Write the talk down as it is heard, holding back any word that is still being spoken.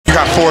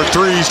got 4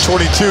 threes,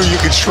 22. You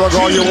can shrug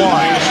all you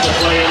want.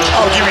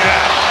 Oh, give me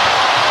that.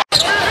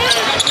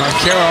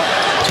 Carroll.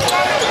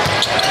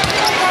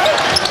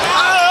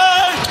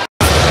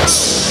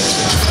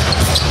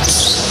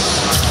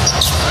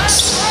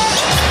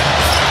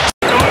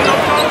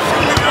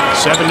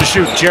 Seven to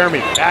shoot. Jeremy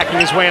backing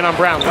his way in on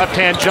Brown.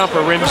 Left-hand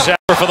jumper, rims out.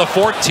 For the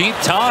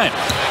 14th time.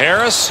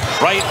 Harris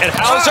right at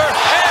Hauser.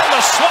 And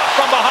the swap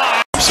from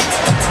behind.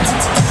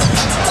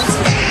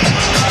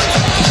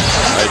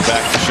 Right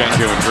back to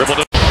Schenker and dribbled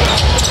it.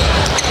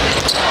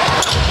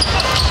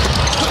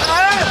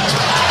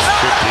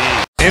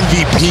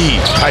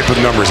 MVP type of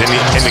numbers. And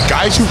the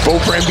guys who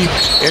vote for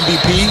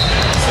MVP.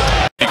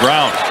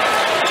 Ground.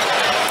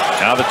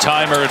 Now the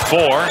timer at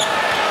 4.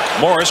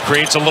 Morris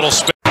creates a little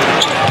spin.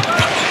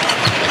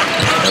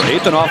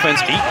 8th in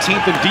offense,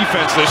 18th in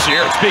defense this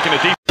year. Speaking of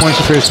defense. Points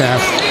in the first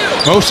half.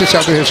 Most of the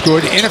Celtics have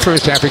scored in the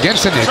first half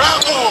against the Knicks.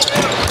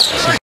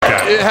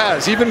 It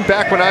has. Even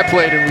back when I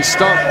played and we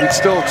stunk, we'd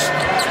still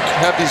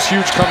have these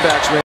huge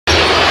comebacks.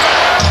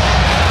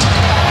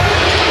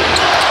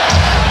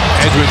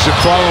 Edwards the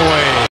fall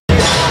away.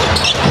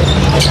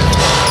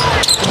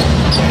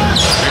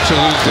 Makes a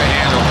lose the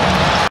handle.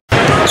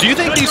 Do you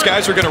think these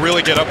guys are going to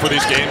really get up for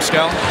these games,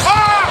 Scal?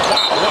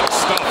 Wow, what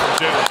stuff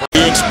from Jaylen.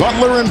 It's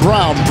Butler and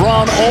Brown.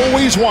 Brown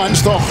always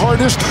wants the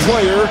hardest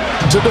player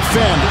to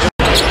defend.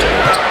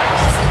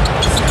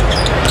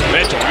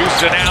 Mitchell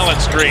uses an Allen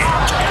screen.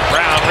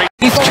 Brown,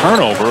 8th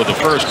turnover of the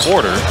first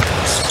quarter.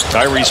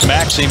 Tyrese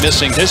Maxey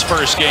missing his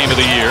first game of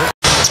the year.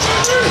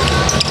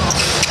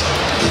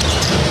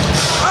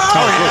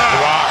 Oh,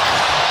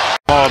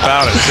 yeah. All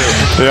about it,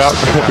 too. Yeah.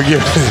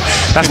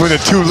 That's when the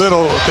too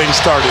little thing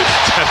started.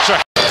 That's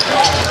right.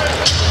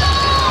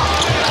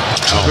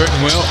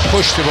 Burton will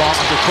push the ball off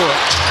the court.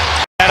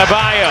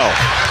 Adebayo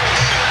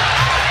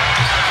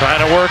trying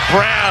to work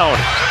Brown.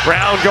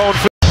 Brown going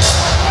for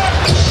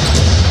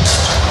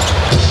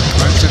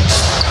Brunson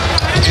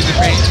in the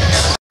paint.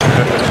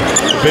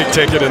 Big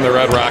ticket in the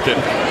Red Rocket.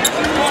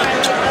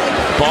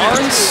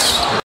 Barnes.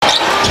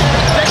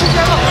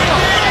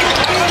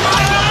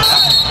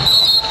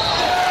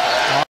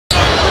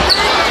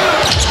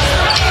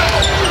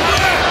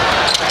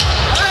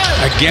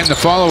 Again, the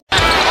follow.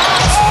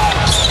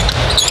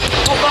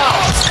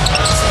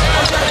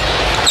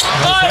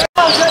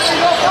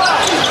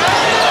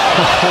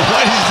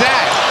 What is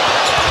that?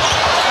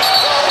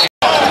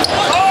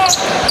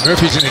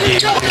 Murphy's in the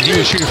game, and he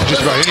was shooting from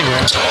just about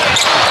anywhere.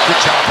 Good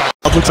job.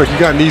 It looks like you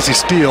got an easy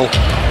steal.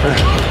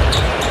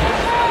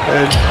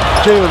 And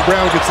Jaylen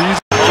Brown gets the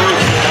easy.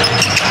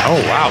 Oh,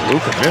 wow.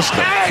 Luka missed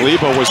it.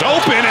 Lebo was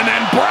open, and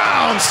then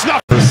Brown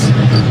snuffed.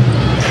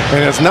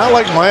 And it's not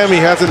like Miami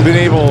hasn't been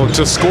able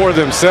to score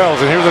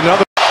themselves. And here's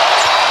another.